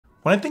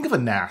When I think of a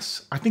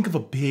NAS, I think of a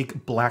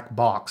big black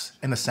box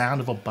and the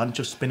sound of a bunch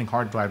of spinning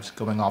hard drives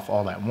going off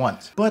all at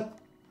once. But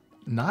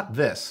not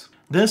this.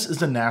 This is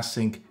the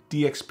NASync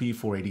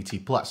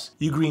DXP480T Plus,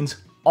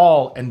 UGREEN's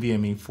all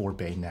NVMe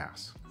 4-bay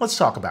NAS. Let's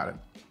talk about it.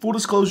 Full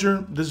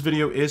disclosure, this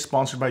video is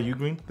sponsored by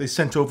UGREEN. They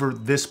sent over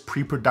this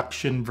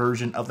pre-production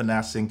version of the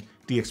NASync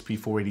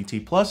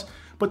DXP480T Plus,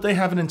 but they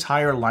have an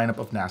entire lineup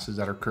of NASs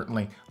that are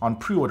currently on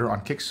pre-order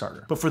on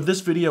Kickstarter. But for this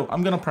video,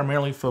 I'm gonna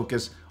primarily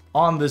focus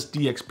on this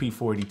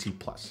DXP480T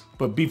Plus.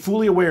 But be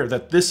fully aware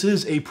that this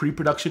is a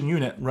pre-production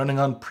unit running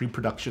on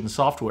pre-production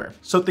software.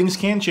 So things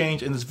can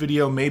change and this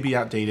video may be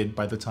outdated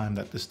by the time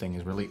that this thing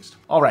is released.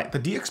 All right, the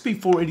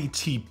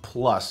DXP480T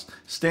Plus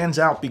stands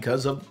out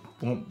because of,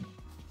 well,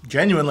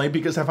 genuinely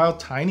because of how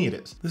tiny it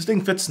is. This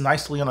thing fits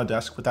nicely on a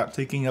desk without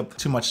taking up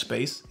too much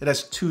space. It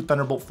has two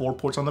Thunderbolt 4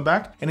 ports on the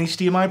back, an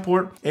HDMI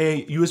port,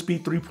 a USB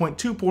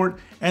 3.2 port,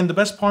 and the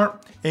best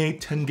part, a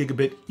 10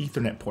 gigabit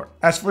Ethernet port.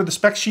 As for the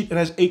spec sheet, it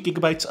has 8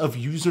 gigabytes of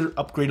user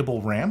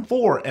upgradable RAM,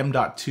 4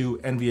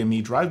 M.2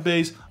 NVMe drive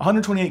bays,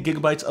 128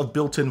 gigabytes of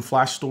built-in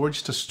flash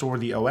storage to store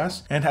the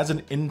OS, and has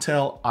an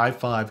Intel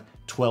i5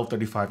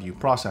 1235U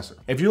processor.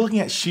 If you're looking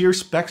at sheer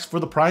specs for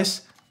the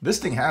price, this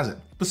thing has it.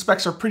 The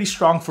specs are pretty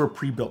strong for a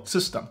pre-built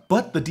system,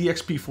 but the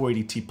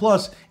DXP480T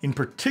Plus in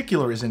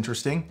particular is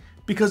interesting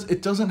because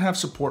it doesn't have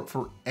support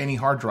for any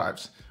hard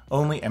drives,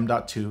 only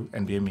M.2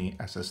 NVMe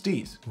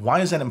SSDs. Why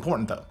is that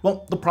important though?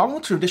 Well, the problem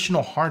with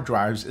traditional hard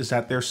drives is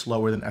that they're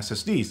slower than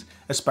SSDs,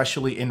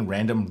 especially in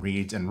random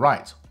reads and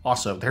writes.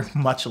 Also, they're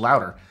much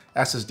louder.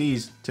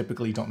 SSDs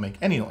typically don't make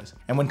any noise.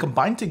 And when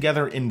combined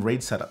together in RAID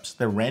setups,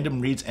 their random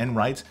reads and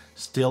writes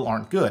still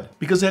aren't good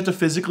because they have to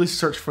physically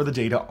search for the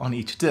data on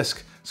each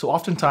disk. So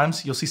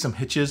oftentimes you'll see some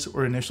hitches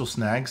or initial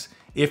snags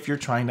if you're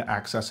trying to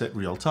access it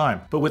real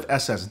time. But with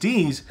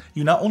SSDs,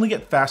 you not only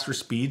get faster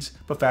speeds,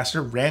 but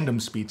faster random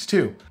speeds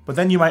too. But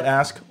then you might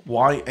ask,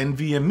 why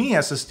NVMe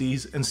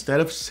SSDs instead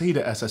of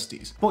SATA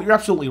SSDs? Well, you're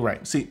absolutely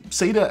right. See,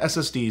 SATA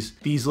SSDs,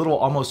 these little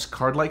almost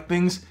card-like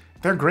things,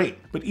 they're great,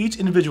 but each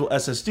individual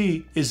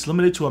SSD is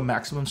limited to a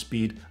maximum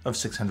speed of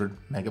 600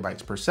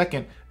 megabytes per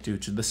second due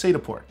to the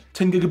SATA port.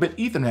 10 gigabit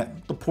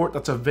Ethernet, the port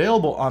that's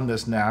available on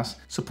this NAS,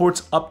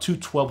 supports up to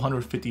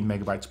 1250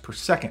 megabytes per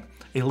second,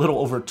 a little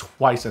over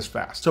twice as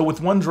fast. So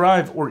with one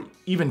drive, or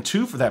even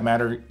two for that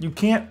matter, you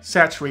can't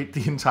saturate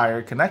the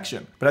entire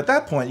connection. But at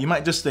that point, you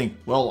might just think,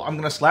 well, I'm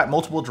gonna slap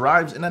multiple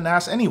drives in a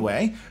NAS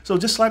anyway, so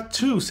just slap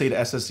two SATA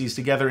SSDs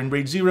together in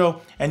RAID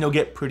 0 and you'll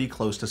get pretty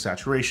close to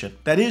saturation.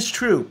 That is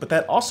true, but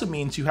that also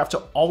means you have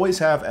to always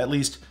have at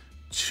least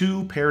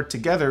two paired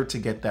together to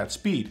get that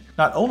speed.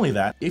 Not only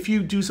that, if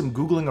you do some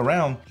Googling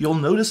around, you'll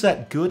notice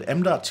that good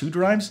M.2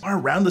 drives are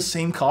around the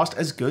same cost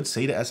as good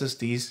SATA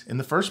SSDs in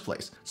the first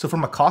place. So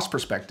from a cost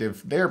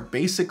perspective, they're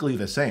basically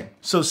the same.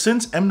 So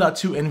since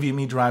M.2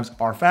 NVMe drives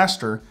are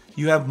faster,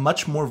 you have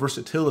much more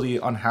versatility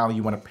on how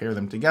you want to pair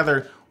them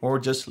together or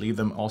just leave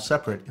them all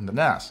separate in the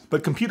NAS.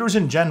 But computers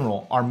in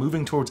general are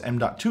moving towards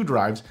M.2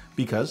 drives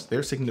because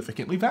they're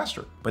significantly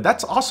faster. But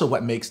that's also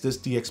what makes this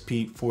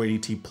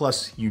DXP480T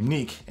Plus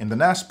unique in the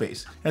NAS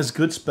space. It has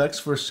good specs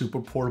for a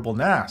super portable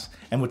NAS,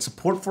 and with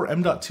support for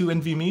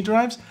M.2 NVMe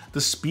drives,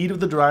 the speed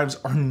of the drives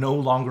are no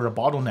longer a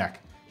bottleneck.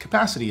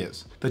 Capacity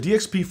is. The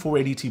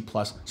DXP480T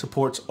Plus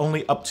supports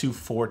only up to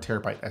 4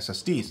 terabyte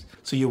SSDs,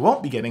 so you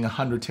won't be getting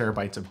 100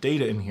 terabytes of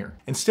data in here.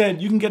 Instead,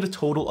 you can get a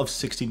total of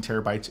 16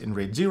 terabytes in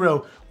RAID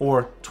 0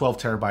 or 12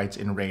 terabytes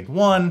in RAID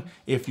 1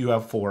 if you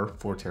have 4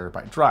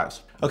 terabyte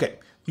drives. Okay,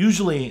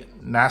 usually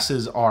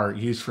NASs are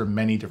used for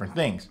many different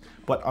things,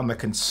 but on the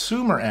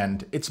consumer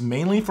end, it's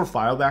mainly for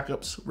file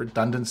backups,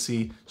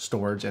 redundancy,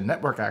 storage, and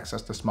network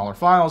access to smaller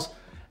files,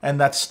 and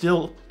that's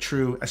still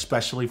true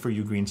especially for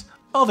UGREEN's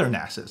other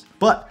NASs.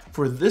 But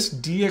for this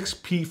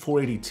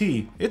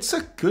DXP480T, it's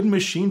a good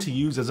machine to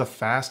use as a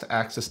fast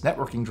access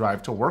networking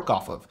drive to work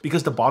off of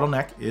because the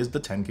bottleneck is the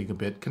 10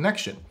 gigabit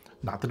connection,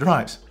 not the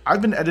drives.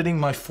 I've been editing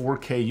my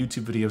 4K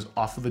YouTube videos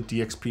off of the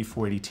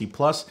DXP480T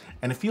Plus,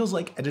 and it feels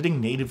like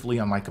editing natively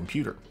on my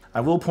computer. I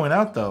will point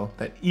out though,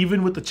 that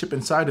even with the chip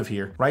inside of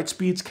here, write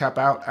speeds cap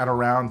out at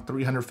around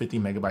 350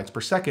 megabytes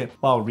per second,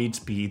 while read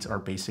speeds are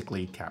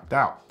basically capped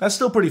out. That's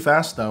still pretty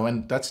fast though,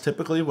 and that's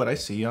typically what I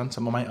see on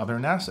some of my other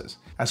NASs.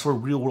 As for a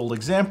real world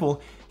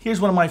example, here's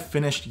one of my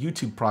finished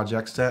YouTube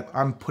projects that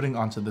I'm putting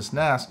onto this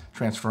NAS,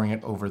 transferring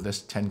it over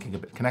this 10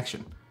 gigabit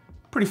connection.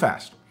 Pretty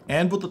fast.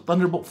 And with the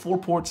Thunderbolt 4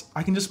 ports,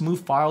 I can just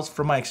move files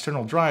from my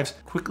external drives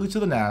quickly to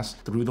the NAS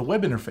through the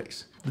web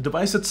interface. The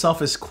device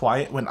itself is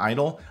quiet when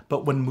idle,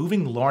 but when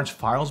moving large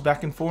files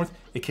back and forth,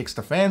 it kicks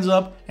the fans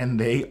up and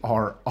they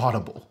are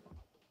audible.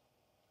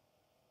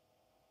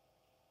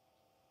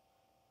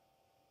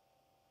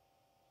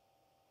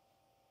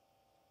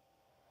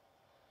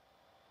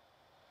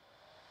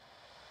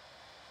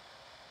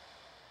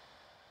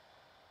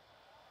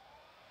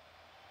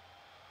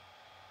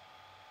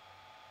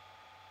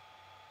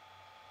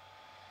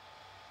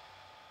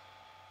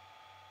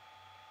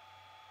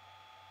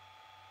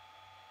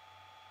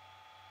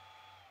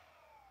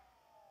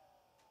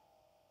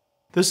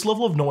 This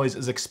level of noise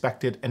is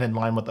expected and in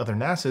line with other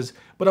NASs,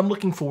 but I'm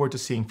looking forward to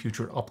seeing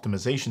future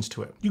optimizations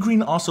to it.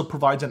 UGREEN also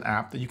provides an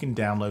app that you can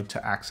download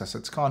to access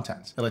its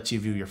contents. It lets you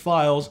view your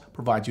files,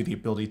 provides you the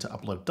ability to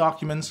upload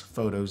documents,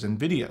 photos, and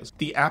videos.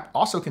 The app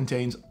also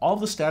contains all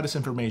the status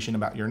information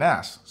about your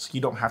NAS, so you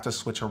don't have to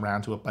switch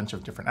around to a bunch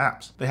of different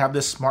apps. They have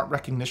this smart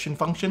recognition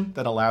function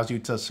that allows you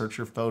to search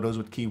your photos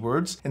with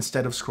keywords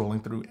instead of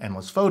scrolling through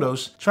endless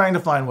photos, trying to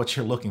find what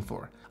you're looking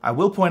for. I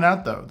will point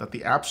out though that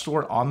the App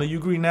Store on the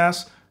UGREEN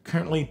NAS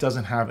currently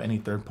doesn't have any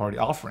third-party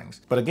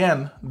offerings. But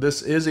again,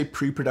 this is a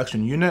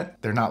pre-production unit,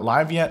 they're not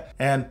live yet,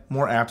 and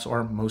more apps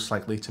are most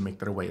likely to make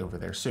their way over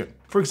there soon.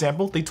 For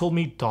example, they told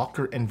me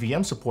Docker and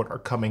VM support are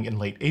coming in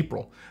late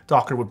April.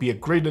 Docker would be a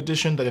great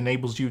addition that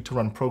enables you to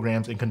run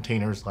programs in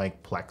containers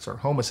like Plex or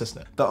Home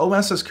Assistant. The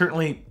OS is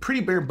currently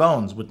pretty bare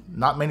bones with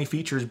not many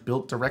features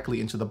built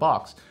directly into the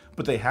box,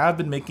 but they have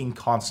been making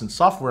constant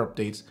software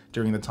updates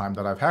during the time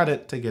that I've had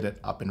it to get it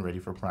up and ready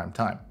for prime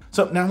time.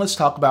 So now let's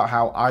talk about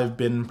how I've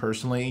been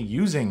personally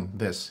using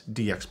this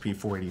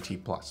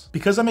DXP480T Plus.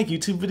 Because I make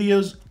YouTube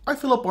videos, I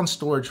fill up on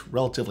storage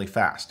relatively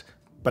fast,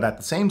 but at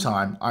the same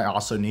time, I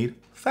also need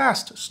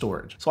fast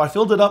storage. So I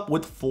filled it up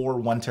with 4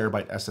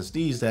 1TB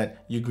SSDs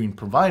that UGREEN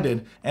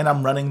provided, and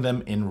I'm running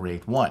them in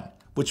RAID 1,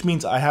 which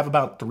means I have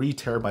about 3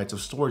 TB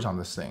of storage on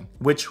this thing,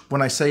 which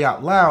when I say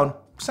out loud,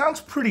 sounds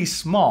pretty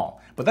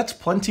small, but that's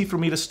plenty for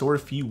me to store a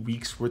few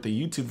weeks worth of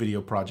YouTube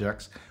video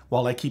projects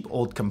while I keep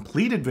old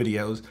completed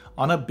videos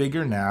on a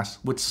bigger NAS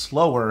with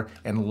slower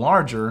and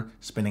larger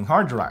spinning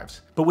hard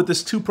drives. But with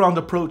this two-pronged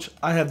approach,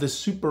 I have this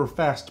super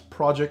fast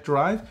project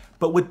drive,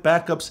 but with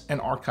backups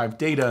and archived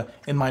data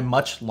in my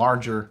much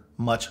larger,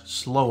 much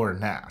slower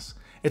NAS.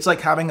 It's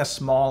like having a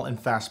small and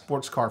fast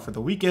sports car for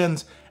the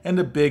weekends and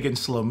a big and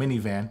slow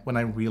minivan when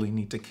I really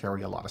need to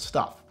carry a lot of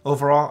stuff.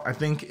 Overall, I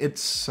think it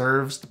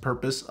serves the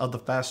purpose of the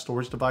fast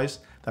storage device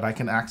that I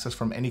can access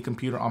from any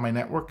computer on my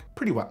network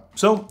pretty well.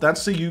 So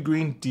that's the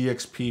UGREEN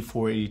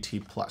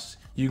DXP480T Plus,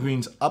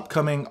 UGREEN's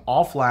upcoming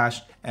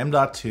all-flash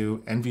M.2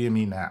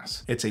 NVMe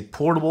NAS. It's a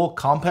portable,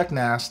 compact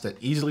NAS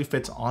that easily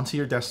fits onto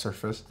your desk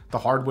surface. The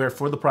hardware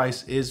for the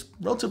price is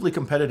relatively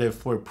competitive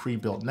for a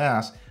pre-built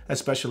NAS,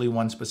 especially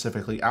one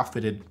specifically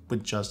outfitted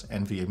with just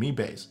NVMe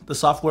bays. The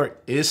software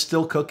is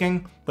still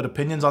cooking, but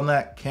opinions on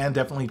that can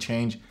definitely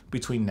change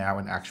between now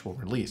and actual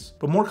release.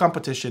 But more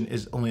competition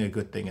is only a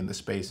good thing in this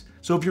space.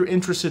 So if you're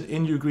interested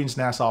in UGREEN's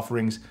NAS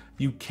offerings,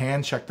 you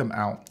can check them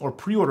out or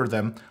pre-order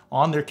them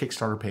on their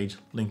Kickstarter page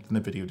linked in the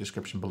video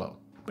description below.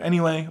 But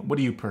anyway, what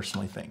do you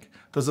personally think?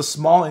 Does a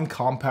small and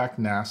compact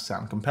NAS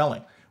sound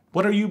compelling?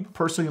 What are you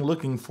personally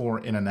looking for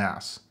in a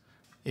NAS?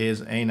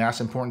 Is a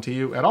NAS important to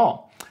you at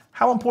all?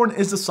 How important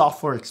is the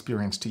software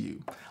experience to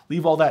you?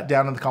 Leave all that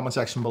down in the comment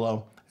section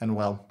below, and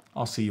well,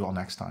 I'll see you all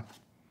next time.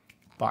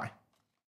 Bye.